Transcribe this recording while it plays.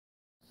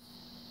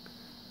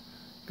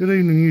Good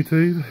evening,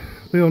 YouTube.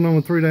 Bill number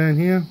 3 down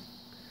here.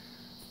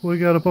 What we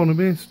got up on the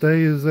bench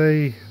today is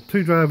a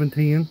 2 driving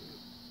 10.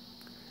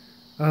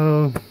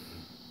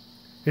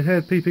 It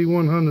had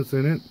PP100s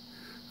in it.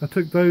 I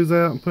took those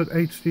out and put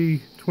HD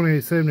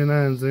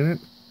 2879s in it.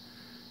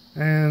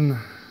 And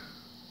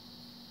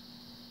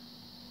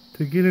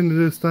to get into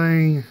this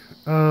thing,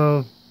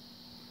 a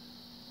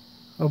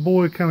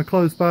boy kind of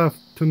close by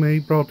to me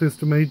brought this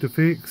to me to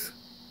fix.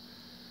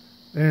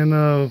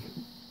 And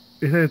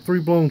it had 3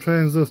 blown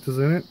transistors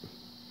in it.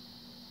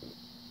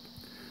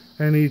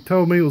 And he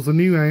told me it was a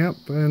new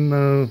amp,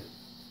 and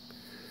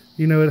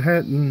you know, it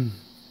hadn't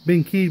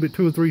been keyed but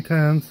 2 or 3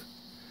 times.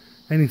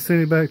 And he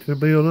sent it back to the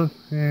builder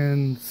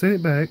and sent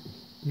it back,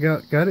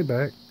 got it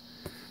back,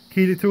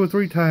 keyed it 2 or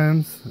 3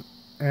 times,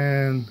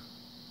 and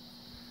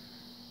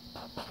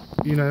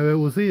you know, it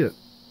was it.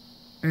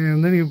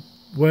 And then he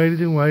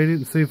waited and waited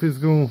and see if it's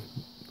going,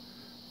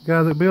 the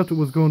guy that built it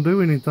was going to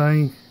do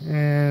anything,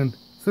 and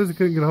says he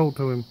couldn't get a hold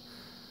of him.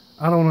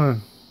 I don't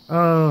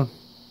know.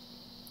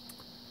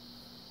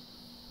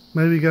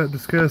 Maybe he got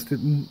disgusted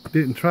and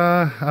didn't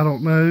try. I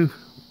don't know.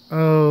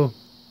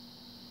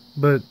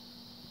 But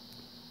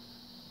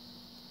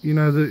you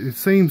know, it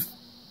seems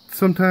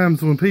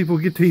sometimes when people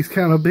get these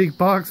kind of big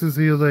boxes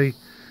here, they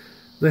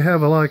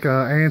have like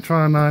a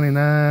Antron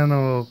 99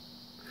 or,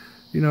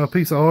 you know, a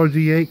piece of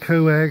RG8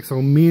 coax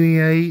or Mini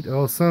 8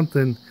 or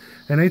something,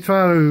 and they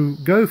try to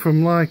go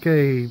from like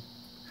a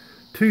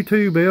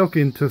 2-tube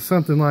Elkin to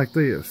something like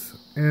this.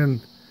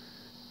 And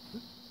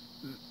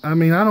I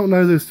mean, I don't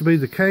know this to be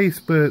the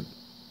case, but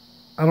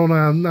I don't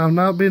know. I've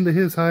not been to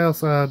his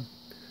house. I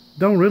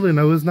don't really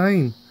know his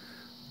name,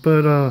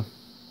 but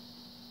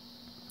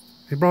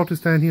he brought this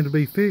down here to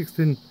be fixed,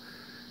 and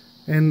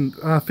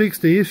I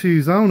fixed the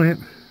issues on it.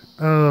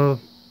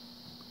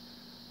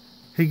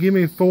 He gave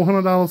me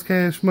 $400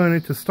 cash money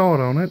to start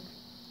on it,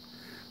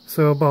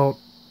 so I bought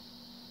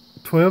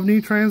 12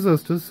 new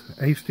transistors,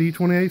 HD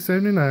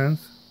 2879s,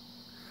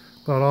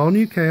 bought all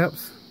new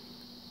caps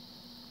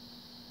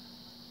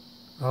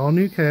on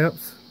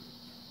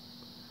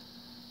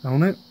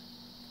it.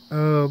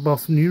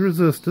 Bought some new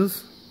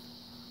resistors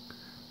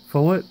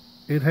for it.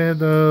 It had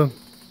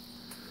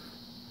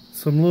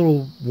some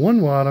little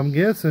 1 watt, I'm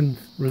guessing,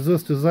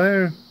 resistors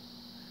there.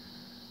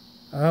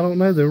 I don't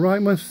know, they're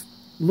right much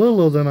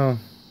littler than a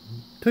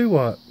 2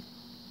 watt.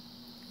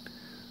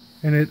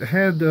 And it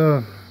had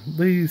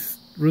these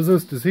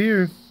resistors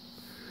here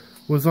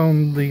was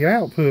on the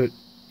output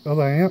of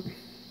the amp,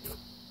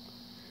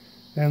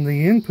 and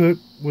the input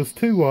was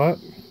 2 watt.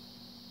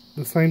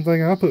 The same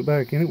thing I put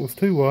back in it was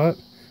 2 watt.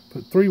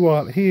 Put 3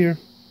 watt here,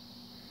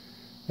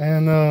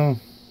 and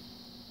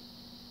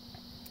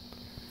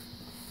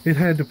it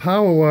had the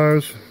power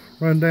wires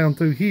run down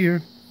through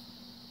here,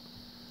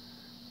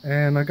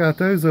 and I got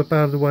those up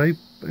out of the way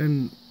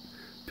and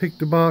picked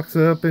the box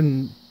up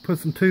and put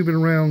some tubing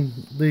around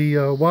the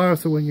wire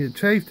so it wouldn't get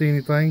chafed to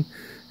anything,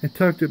 and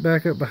tucked it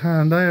back up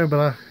behind there. But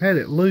I had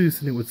it loose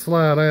and it would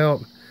slide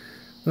out.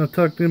 And I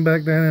tucked them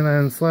back down in there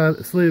and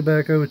slid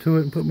back over to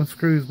it and put my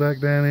screws back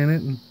down in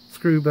it and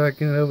screwed back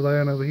in it over there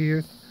and over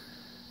here.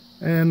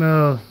 And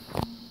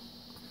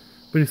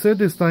but he said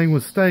this thing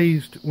was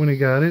staged when he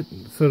got it,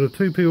 so the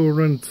 2 pin will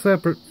run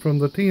separate from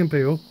the 10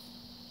 pin.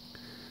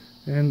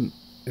 And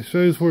it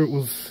shows where it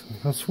was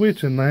a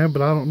switch in there,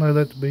 but I don't know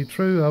that to be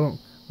true. I don't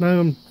know.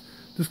 I'm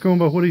just going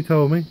by what he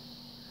told me.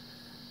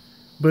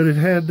 But it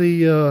had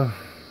the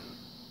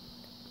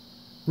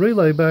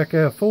relay back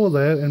out for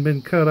that and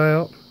been cut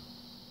out.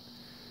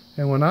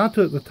 And when I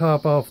took the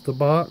top off the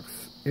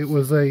box, it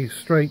was a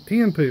straight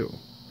 10 pin.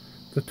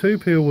 The 2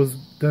 pin was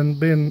done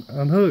been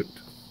unhooked.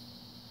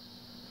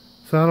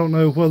 So I don't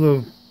know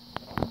whether,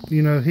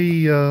 you know,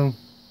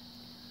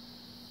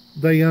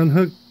 they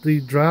unhooked the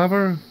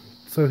driver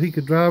so he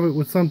could drive it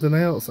with something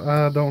else.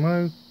 I don't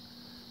know.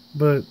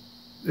 But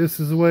this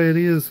is the way it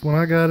is when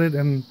I got it,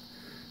 and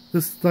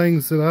this is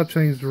things that I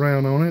changed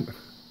around on it.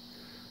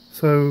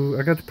 So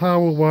I got the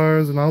power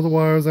wires and all the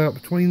wires out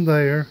between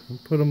there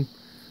and put them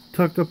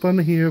tucked up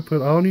under here,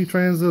 put all new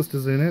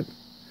transistors in it.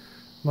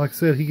 Like I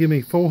said, he gave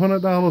me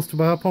 $400 to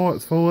buy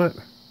parts for it.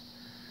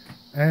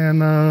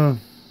 And I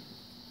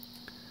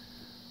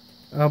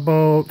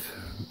bought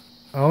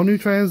all new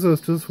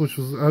transistors, which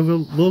was a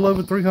little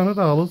over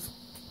 $300.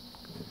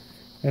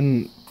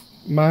 And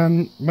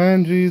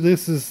mind you,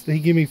 this is, he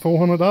gave me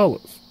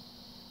 $400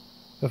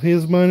 of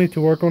his money to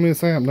work on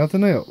this amp,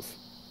 nothing else.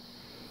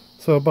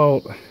 So I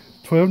bought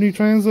 12 new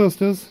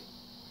transistors,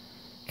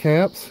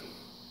 caps,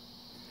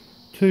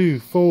 2,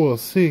 4,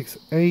 6,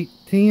 8,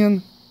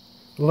 10,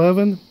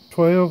 11,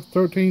 12,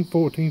 13,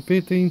 14,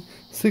 15,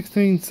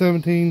 16,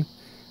 17,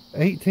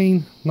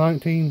 18,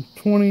 19,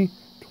 20,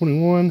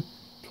 21,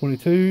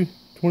 22,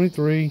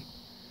 23,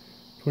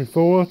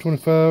 24,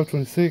 25,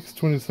 26,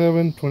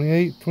 27,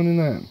 28,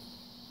 29.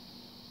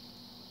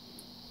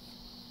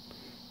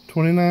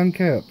 29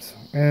 caps.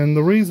 And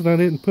the reason I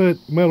didn't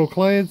put metal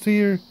clads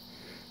here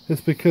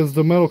is because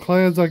the metal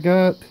clads I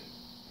got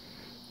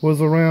was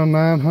around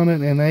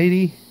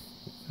 980,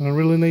 and I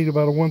really need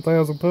about a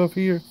 1000 puff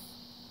here.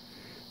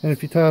 And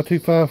if you tie two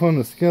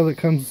 500s together, it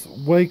comes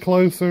way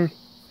closer,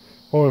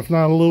 or if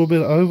not a little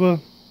bit over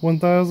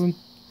 1,000.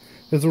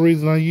 Is the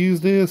reason I use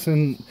this,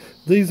 and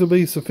these will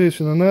be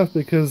sufficient enough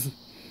because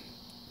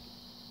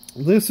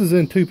this is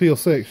in 2-peel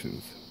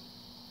sections.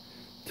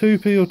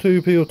 2-peel,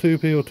 2-peel,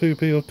 2-peel,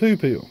 2-peel,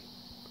 2-peel.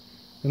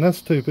 And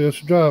that's 2-peel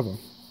should drive them.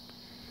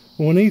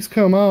 When these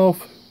come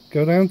off,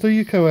 go down through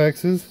your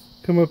coaxes,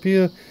 come up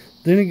here,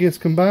 then it gets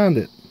combined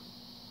it.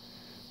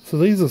 So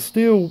these are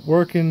still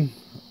working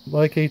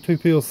like a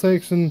 2-peel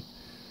section.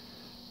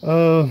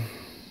 So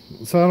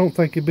I don't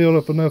think it built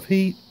up enough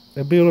heat.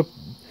 It built up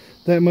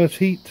that much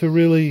heat to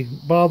really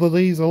bother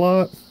these a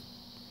lot.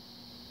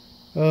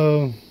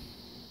 But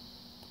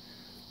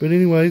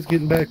anyways,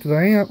 getting back to the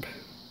amp.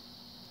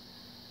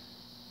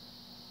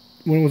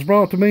 When it was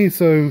brought to me,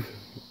 so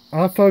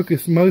I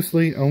focused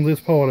mostly on this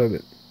part of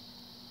it.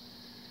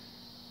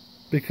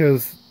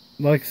 Because,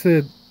 like I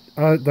said,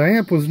 the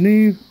amp was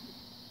new.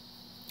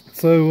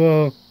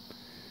 So,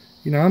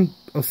 you know, I'm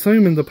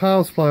assuming the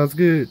power supply is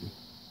good.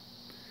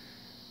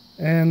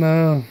 And,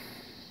 well,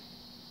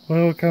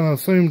 I kind of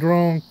assumed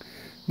wrong.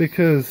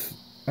 Because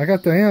I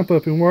got the amp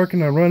up and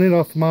working. I run it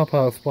off my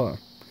power supply.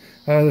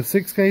 I had a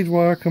 6-gauge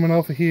wire coming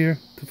off of here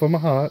for my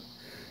hot.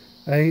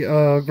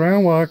 A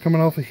ground wire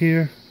coming off of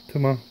here to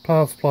my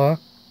power supply.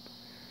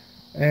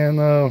 And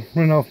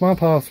running off my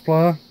power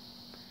supply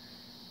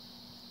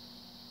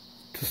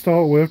to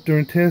start with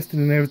during testing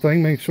and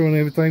everything, make sure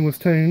everything was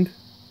tuned,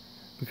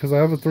 because I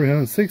have a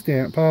 360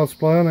 amp power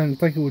supply and I didn't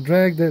think it would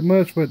drag that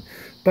much, but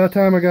by the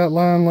time I got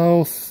line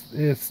loss,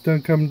 it's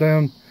done come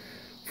down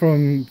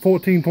from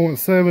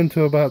 14.7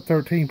 to about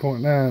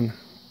 13.9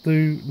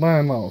 through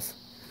line loss,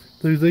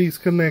 through these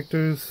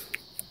connectors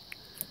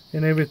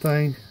and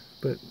everything.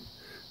 But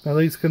now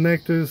these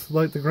connectors,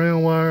 like the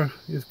ground wire,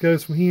 it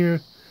goes from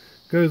here,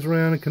 goes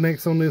around and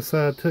connects on this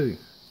side too.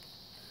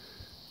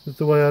 That's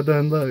the way I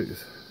done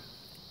those.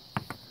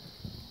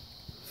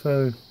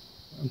 So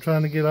I'm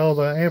trying to get all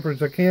the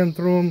amperage I can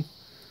through them.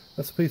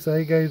 That's a piece of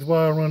 8-gauge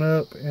wire run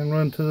up and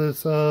run to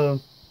this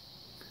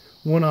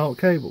 1-aught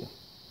cable.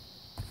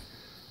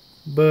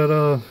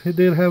 But it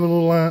did have a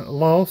little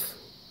loss.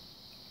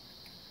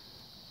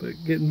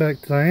 But getting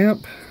back to the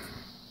amp,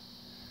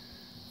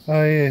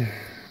 I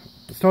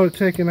started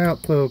checking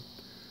out the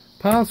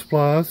power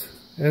supplies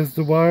as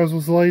the wires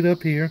was laid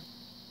up here.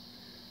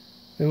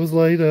 It was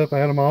laid up. I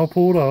had them all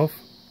pulled off.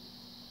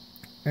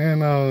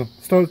 And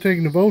started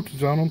checking the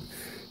voltage on them.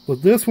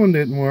 But this one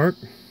didn't work.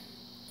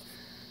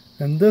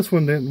 And this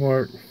one didn't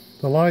work.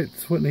 The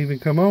lights wouldn't even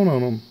come on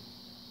them.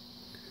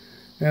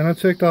 And I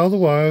checked all the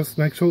wires,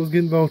 make sure it was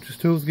getting voltage,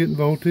 till it was getting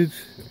voltage.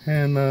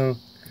 And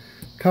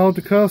called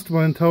the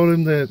customer and told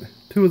him that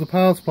 2 of the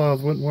power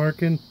supplies wasn't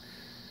working.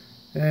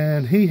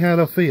 And he had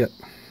a fit.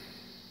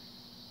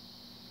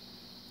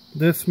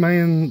 This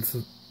man's,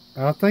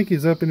 I think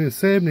he's up in his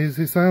 70s.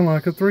 He sounded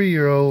like a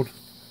 3-year-old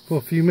for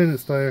a few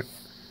minutes there.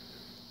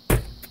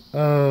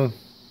 But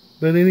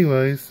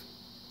anyways,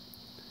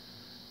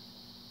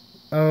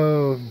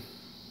 I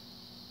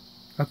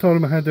told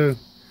him I had to,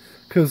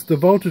 because the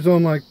voltage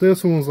on like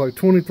this one was like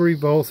 23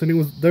 volts,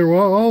 and they were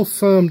all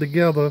summed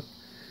together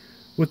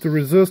with the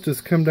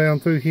resistors come down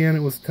through here, and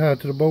it was tied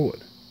to the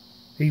board,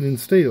 even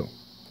still.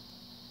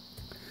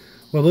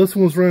 Well, this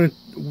one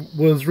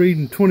was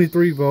reading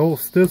 23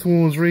 volts. This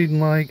one was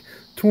reading like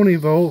 20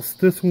 volts.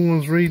 This one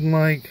was reading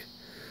like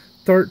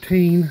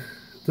 13.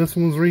 This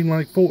one was reading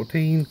like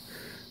 14.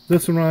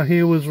 This one right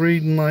here was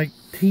reading like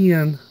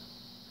 10.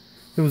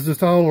 It was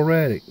just all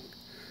erratic.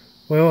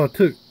 Well, I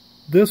took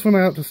this one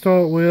out to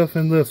start with,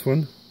 and this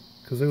one,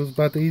 because it was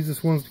about the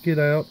easiest ones to get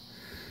out.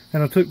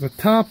 And I took the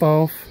top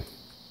off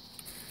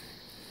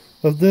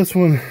of this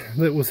one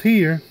that was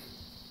here,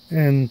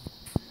 and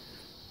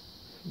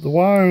the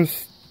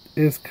wires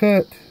is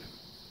cut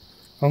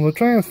on the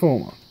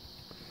transformer.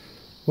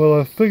 Well,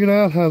 I figured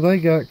out how they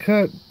got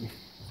cut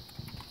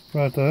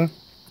right there.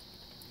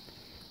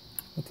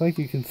 I think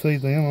you can see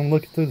them. I'm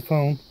looking through the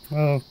phone.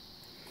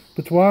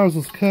 But the wires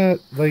was cut.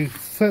 They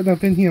set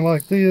up in here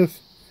like this,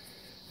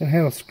 and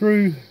had a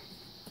screw,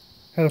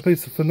 had a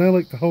piece of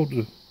phenolic to hold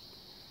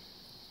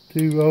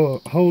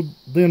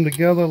them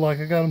together, like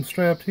I got them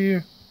strapped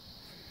here.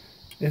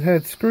 It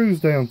had screws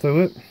down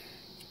through it,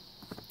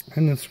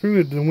 and the screw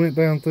had went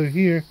down through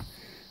here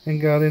and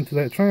got into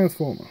that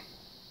transformer.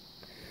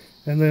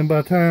 And then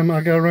by the time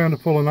I got around to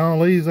pulling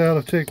all these out,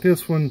 I checked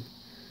this one,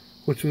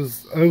 which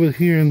was over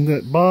here in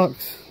that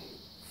box,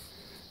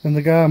 and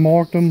the guy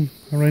marked them.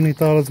 I really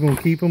thought I was going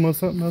to keep them or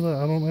something like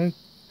that, I don't know.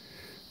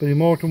 But he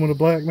marked them with a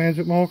black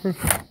magic marker.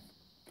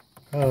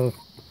 I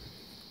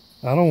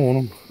don't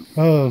want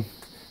them.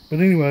 But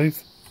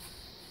anyways,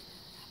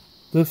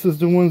 this is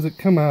the ones that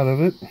come out of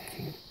it.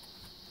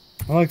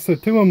 Like I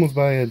said, 2 of them was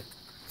bad.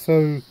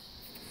 So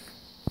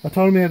I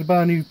told him he had to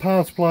buy new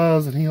power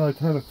supplies, and he liked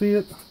to have a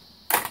fit.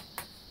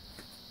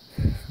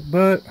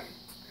 But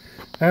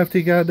after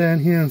he got down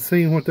here and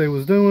seen what they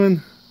was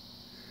doing,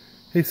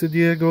 he said,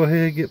 yeah, go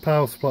ahead and get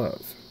power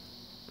supplies.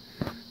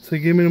 So he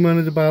gave me the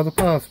money to buy the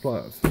power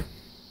supplies.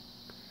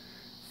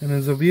 And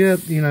as of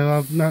yet, you know,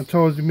 I've not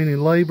charged him any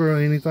labor or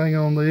anything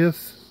on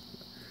this.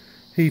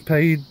 He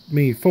paid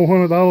me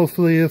 $400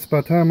 for this.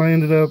 By the time I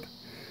ended up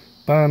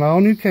buying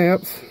all new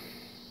caps,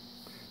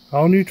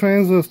 all new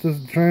transistors.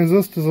 The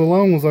transistors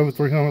alone was over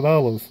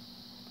 $300.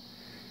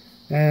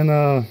 And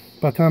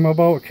by the time I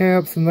bought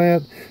caps and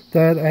that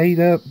ate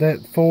up that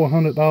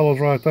 $400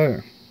 right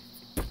there.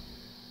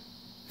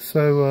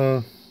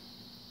 So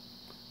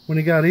when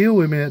he got ill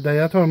with me that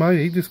day, I told him,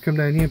 hey, he'd just come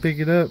down here and pick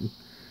it up.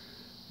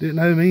 Didn't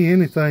owe me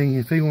anything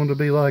if he wanted to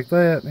be like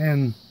that.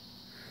 And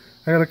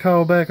I got a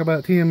call back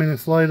about 10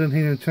 minutes later, and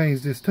he had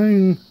changed his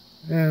tune.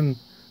 And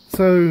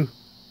so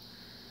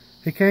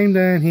he came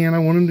down here, and I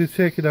wanted him to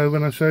check it over,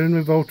 and I showed him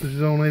the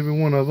voltages on every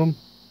one of them.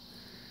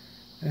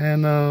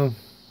 And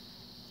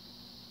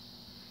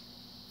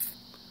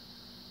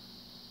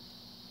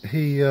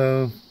he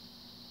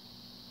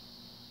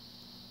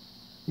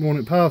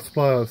wanted power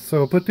supplies,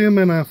 so I put them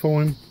in there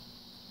for him.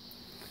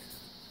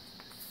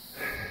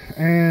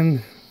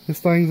 And this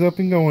thing's up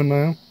and going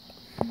now.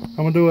 I'm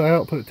gonna do an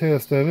output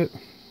test of it.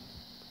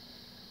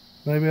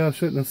 Maybe I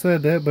shouldn't have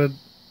said that, but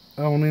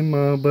on him,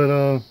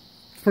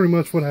 it's pretty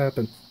much what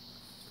happened.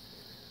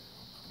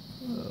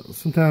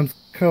 Sometimes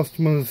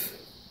customers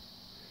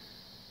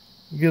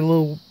get a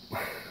little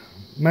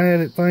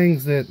mad at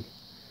things that,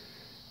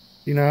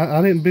 you know,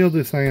 I didn't build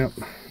this amp.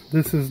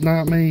 This is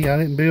not me. I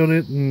didn't build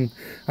it, and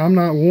I'm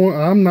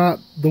not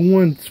the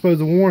one supposed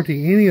to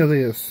warranty any of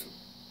this.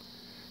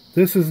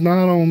 This is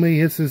not on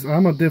me.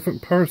 I'm a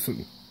different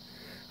person.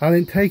 I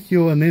didn't take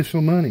your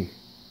initial money.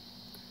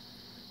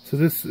 So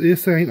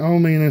this ain't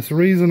on me, and it's the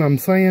reason I'm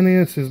saying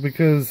this is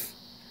because,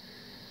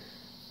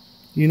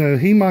 you know,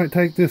 he might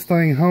take this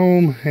thing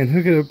home and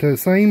hook it up to the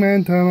same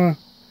antenna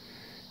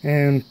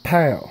and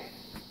pow.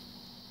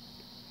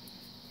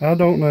 I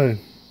don't know.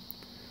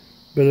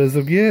 But as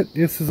of yet,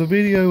 this is a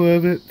video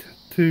of it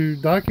to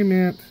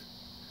document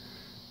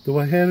the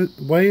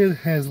way it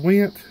has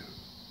went.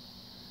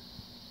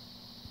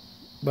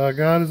 By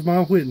God is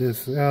my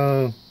witness.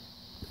 You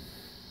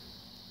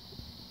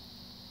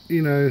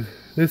know,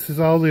 this is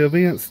all the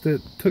events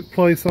that took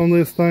place on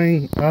this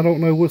thing. I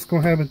don't know what's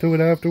going to happen to it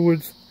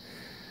afterwards.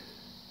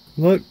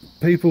 Look,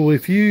 people,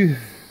 if you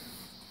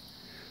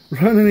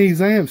running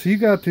these amps, you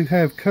got to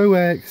have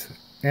coax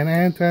and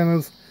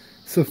antennas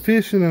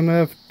sufficient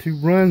enough to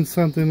run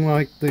something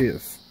like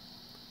this.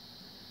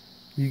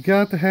 You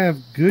got to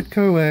have good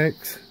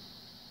coax.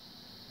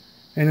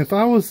 And if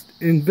I was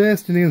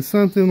investing in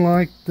something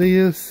like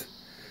this,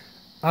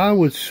 I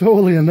would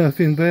surely enough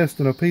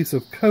invest in a piece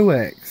of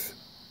coax.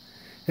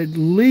 At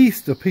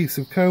least a piece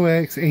of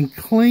coax, and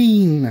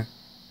clean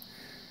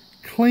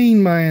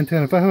my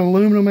antenna. If I had an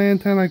aluminum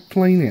antenna, I'd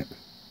clean it.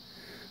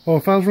 Or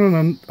if I was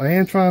running an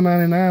Antron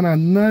 99, I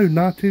know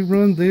not to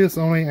run this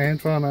on an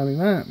Antron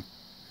 99.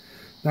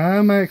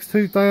 Now, IMAX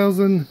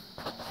 2000,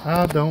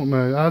 I don't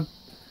know.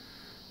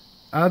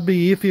 I'd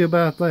be iffy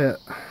about that.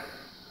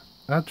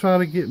 I'd try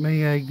to get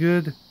me a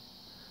good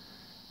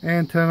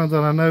antenna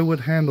that I know would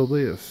handle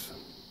this.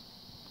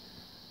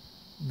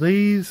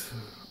 These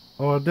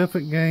are a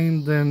different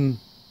game than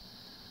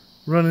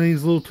running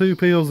these little 2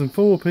 pills and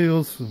 4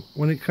 pills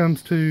when it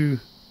comes to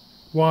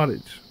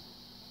wattage.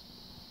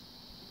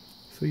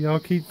 So y'all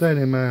keep that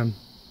in mind.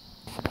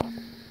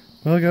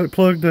 Well, I got it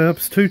plugged up.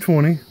 It's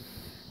 220.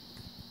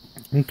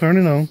 I'm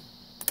turning on.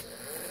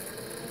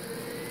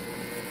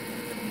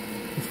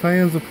 These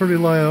fans are pretty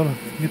loud.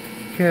 Get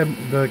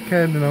the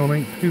cabinet on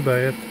ain't too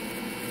bad.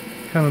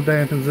 Kind of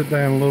dampens it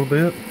down a little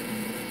bit.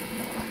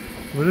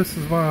 But this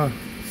is my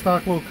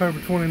stock low Cobra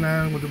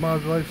 29 with the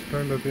modulation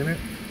turned up in it.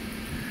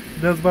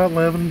 It does about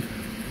 11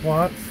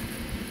 watts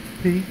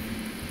peak.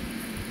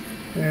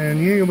 And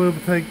you ain't gonna be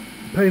able to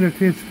pay no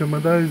attention to my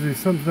dozy.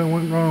 Something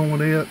went wrong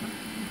with it.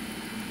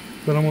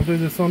 But I'm gonna do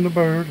this on the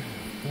Bird.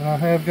 I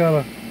have got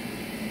a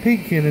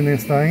peak kit in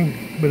this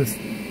thing, but it's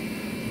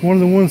one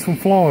of the ones from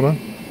Florida.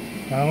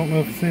 I don't know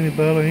if it's any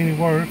better or any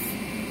worse,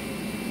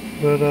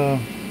 but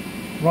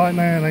right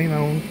now it ain't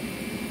on.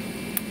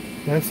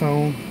 That's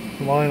on,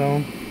 the light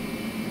on.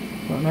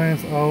 Right now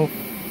it's off,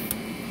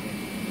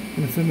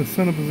 and it's in the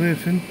center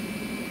position.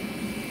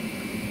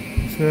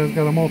 It says it's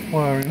got a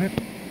multiplier in it.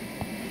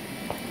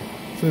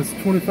 It says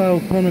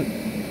 2500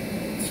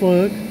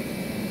 slug.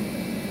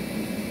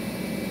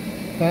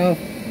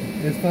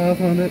 It's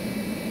 500.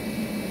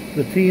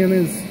 The 10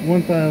 is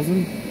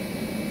 1000,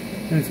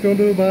 and it's going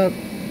to do about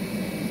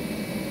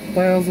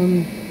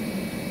 1000,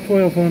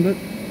 1200.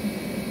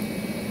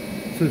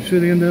 So it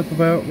should end up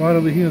about right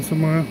over here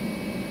somewhere,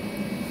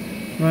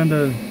 around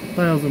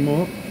 1000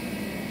 mark.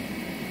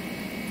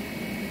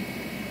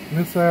 And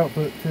this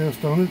output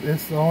test on it,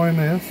 it's the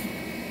RMS.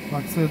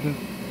 Like I said, the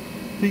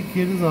peak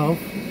kit is off.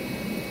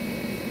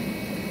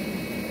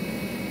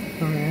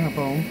 Turn the amp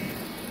on.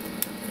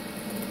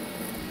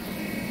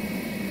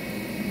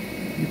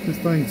 Get this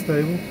thing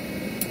stable.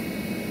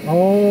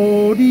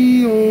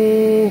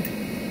 Audio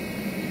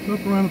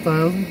up around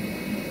 1000.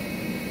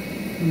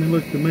 Let me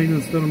look at the meter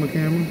instead of my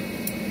camera.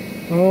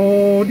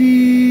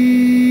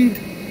 Audio.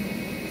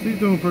 She's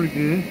doing pretty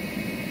good.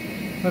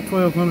 That's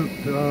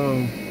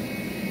 1200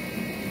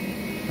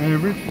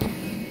 average.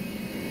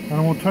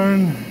 I'm gonna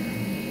turn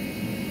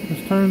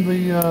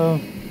the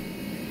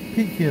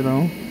peak kit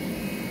on.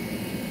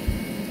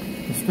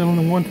 It's still in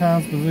the 1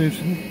 times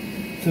position.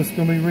 It's just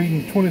gonna be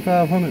reading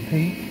 2500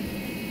 peak.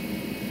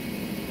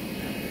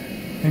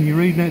 And you're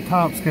reading that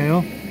top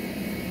scale.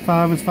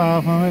 5 is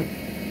 500,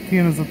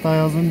 10 is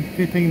 1000,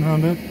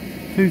 1500,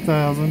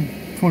 2000,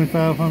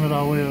 2500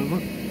 all the way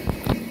over.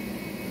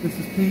 This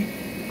is peak.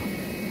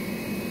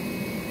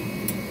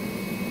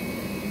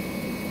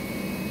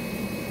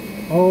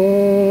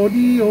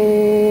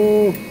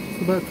 Audio.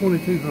 It's about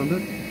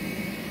 2200.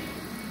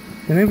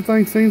 And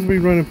everything seems to be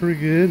running pretty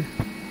good.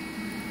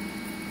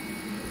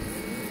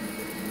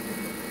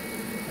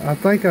 I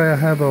think I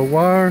have a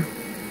wire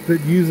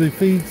that usually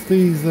feeds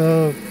these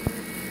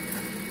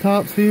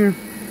tops here.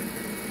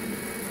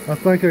 I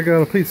think I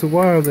got a piece of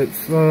wire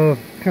that's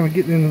kind of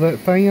getting into that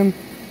fan.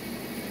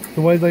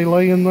 The way they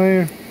lay in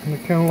there, and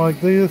they're kind of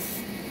like this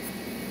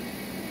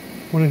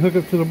when they hook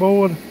up to the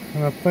board.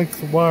 And I think it's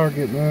the wire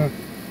getting there.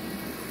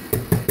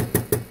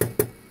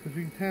 Because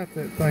you can tap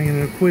that thing and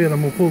it'll quit.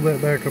 I'm going to pull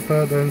that back up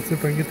out there and see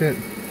if I can get that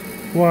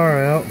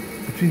wire out.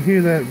 But you can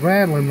hear that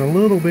rattling a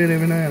little bit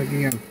every now and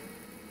again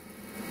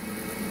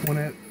when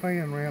that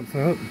fan ramps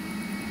up.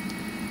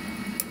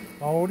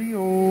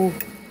 Audio.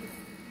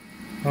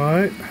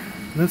 Alright,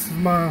 this is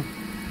my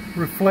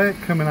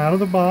reflect coming out of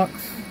the box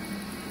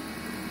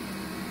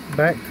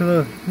back to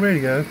the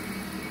radio.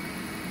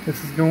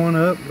 This is going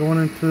up, going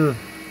into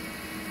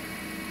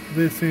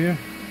this here.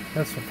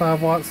 That's a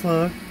 5-watt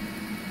slug.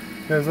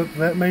 Goes up to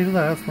that meter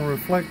there. That's my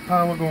reflect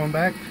power going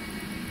back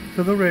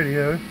to the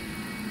radio.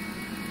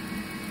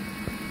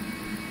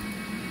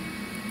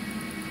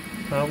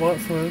 5-watt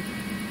slug.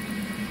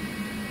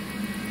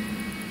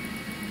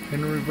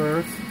 In the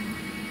reverse.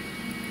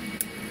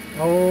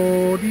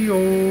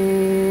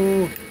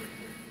 Audio.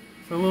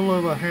 So a little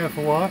over 1/2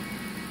 a watt.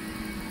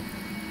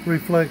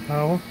 Reflect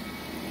power.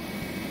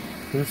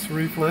 This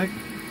reflect.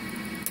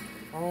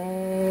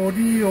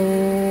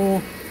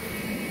 Audio.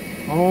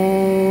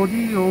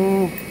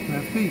 Audio.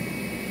 That's peak.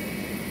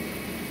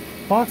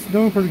 Box is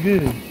doing pretty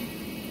good.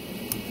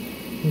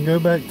 And go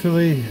back to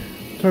the,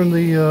 turn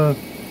the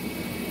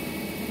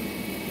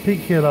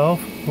peak kit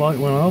off. Light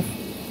went off.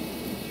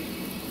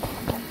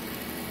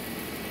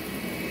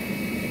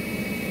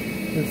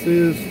 This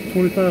is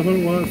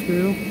 2500 watt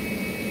scale.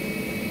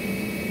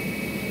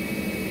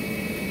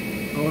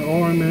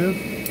 RMS.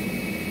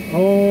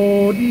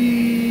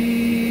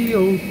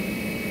 Audio.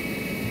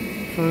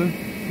 So,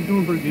 you're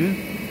doing pretty good.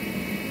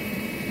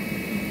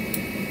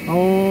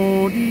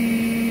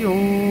 Audio.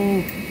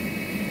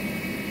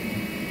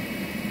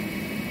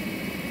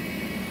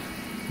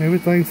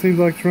 Everything seems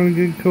like it's running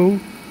good and cool.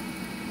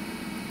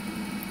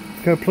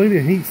 It's got plenty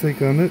of heat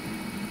sink on it.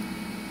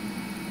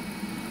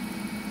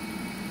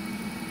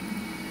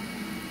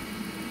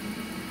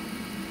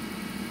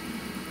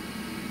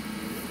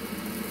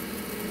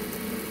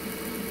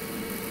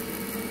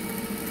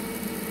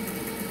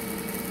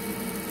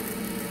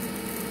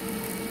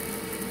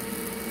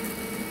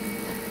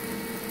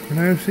 And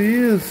there she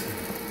is.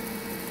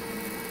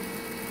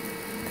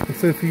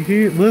 So if you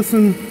hear,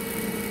 listen,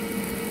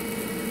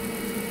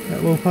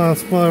 that little power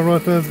supply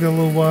right there's got a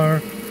little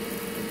wire.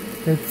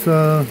 It's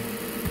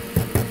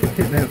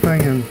hitting that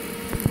fan.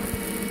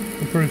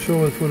 I'm pretty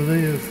sure that's what it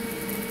is.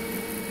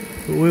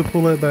 But we'll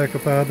pull that back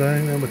up out there.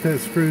 Now with that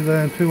screw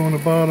down, 2 on the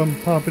bottom,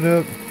 pop it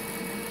up.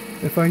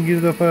 If I can get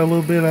it up out a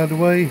little bit out of the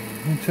way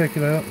and check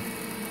it out.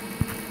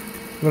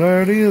 But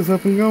there it is,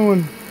 up and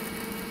going.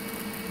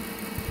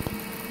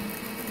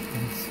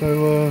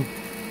 So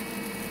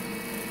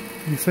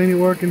you seen it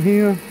working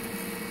here?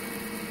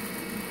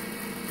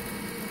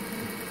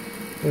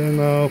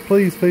 And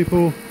please,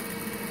 people,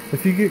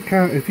 if you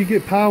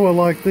get power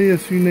like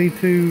this, you need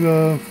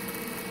to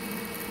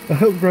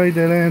upgrade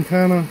that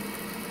antenna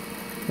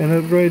and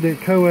upgrade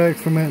that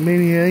coax from that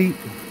Mini 8.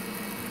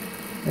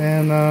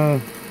 And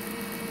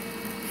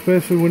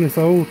especially when it's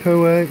old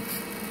coax,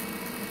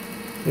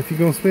 if you're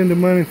gonna spend the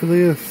money for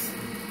this,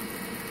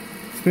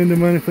 spend the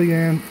money for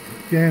your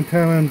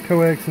antenna and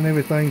coax and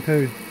everything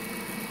too.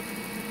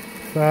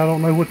 So I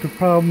don't know what the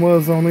problem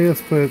was on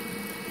this, but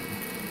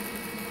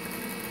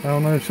I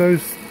don't know, it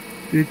shows,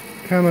 it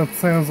kind of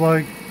sounds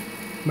like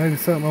maybe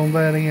something on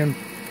that end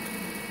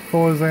as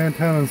far as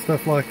antenna and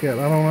stuff like that.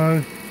 I don't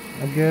know,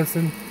 I'm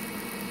guessing.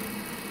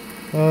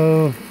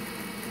 But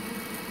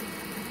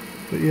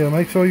yeah,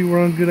 make sure you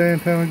run good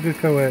antenna and good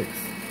coax.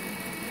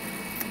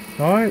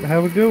 Alright,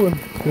 have a good one.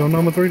 Field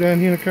number 3 down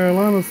here in the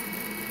Carolinas.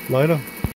 Later.